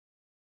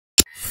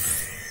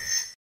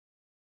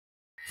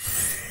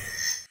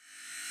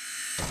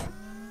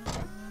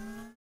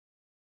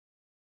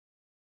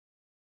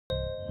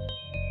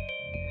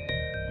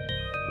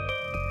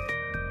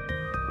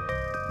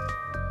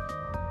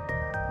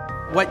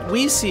What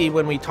we see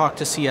when we talk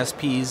to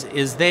CSPs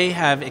is they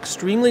have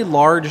extremely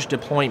large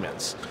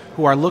deployments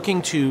who are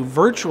looking to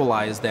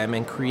virtualize them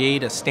and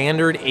create a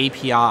standard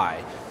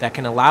API that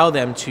can allow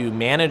them to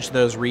manage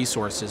those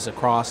resources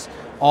across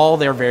all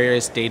their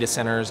various data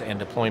centers and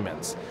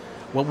deployments.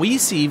 What we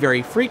see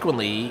very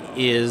frequently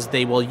is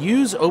they will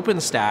use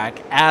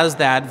OpenStack as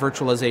that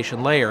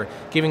virtualization layer,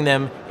 giving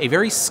them a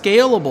very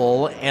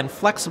scalable and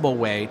flexible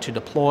way to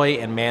deploy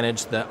and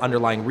manage the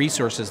underlying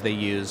resources they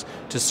use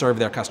to serve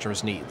their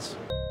customers' needs.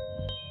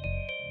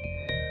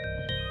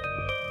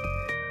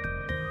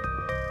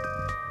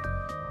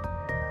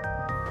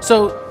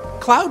 So,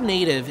 cloud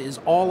native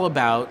is all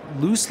about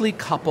loosely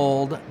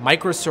coupled,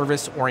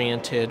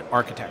 microservice-oriented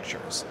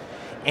architectures.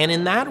 And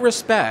in that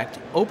respect,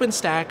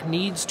 OpenStack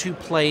needs to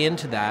play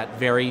into that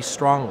very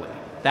strongly.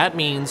 That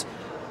means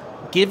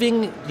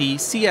giving the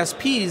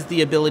CSPs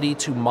the ability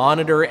to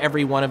monitor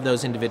every one of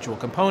those individual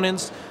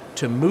components,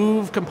 to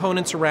move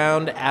components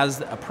around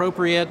as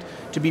appropriate,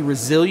 to be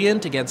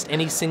resilient against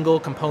any single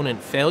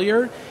component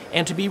failure,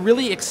 and to be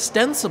really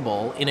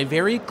extensible in a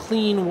very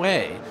clean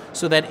way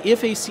so that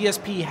if a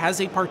CSP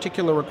has a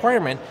particular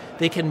requirement,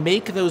 they can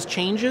make those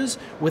changes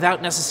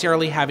without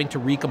necessarily having to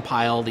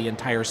recompile the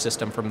entire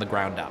system from the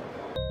ground up.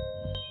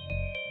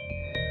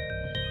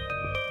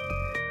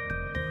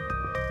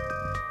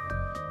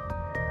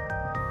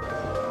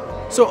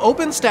 So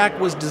OpenStack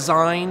was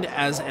designed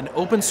as an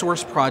open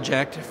source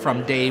project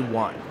from day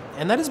one.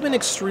 And that has been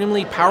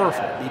extremely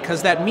powerful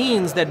because that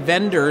means that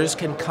vendors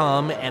can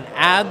come and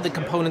add the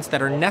components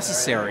that are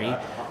necessary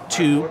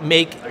to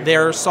make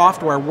their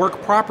software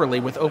work properly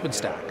with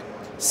OpenStack.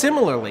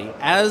 Similarly,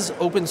 as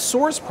open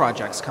source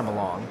projects come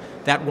along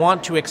that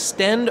want to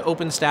extend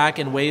OpenStack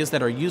in ways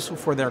that are useful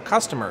for their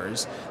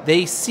customers,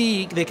 they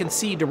can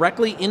see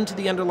directly into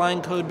the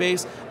underlying code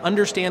base,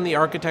 understand the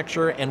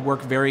architecture, and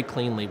work very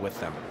cleanly with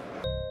them.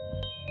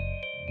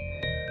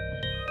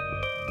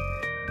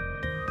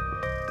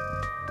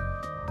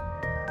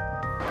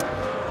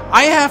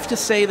 I have to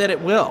say that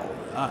it will.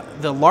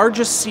 The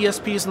largest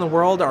CSPs in the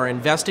world are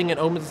investing in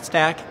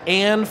OpenStack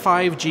and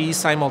 5G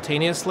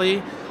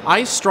simultaneously.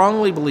 I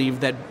strongly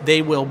believe that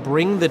they will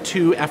bring the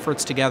two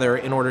efforts together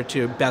in order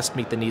to best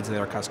meet the needs of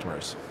their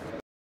customers.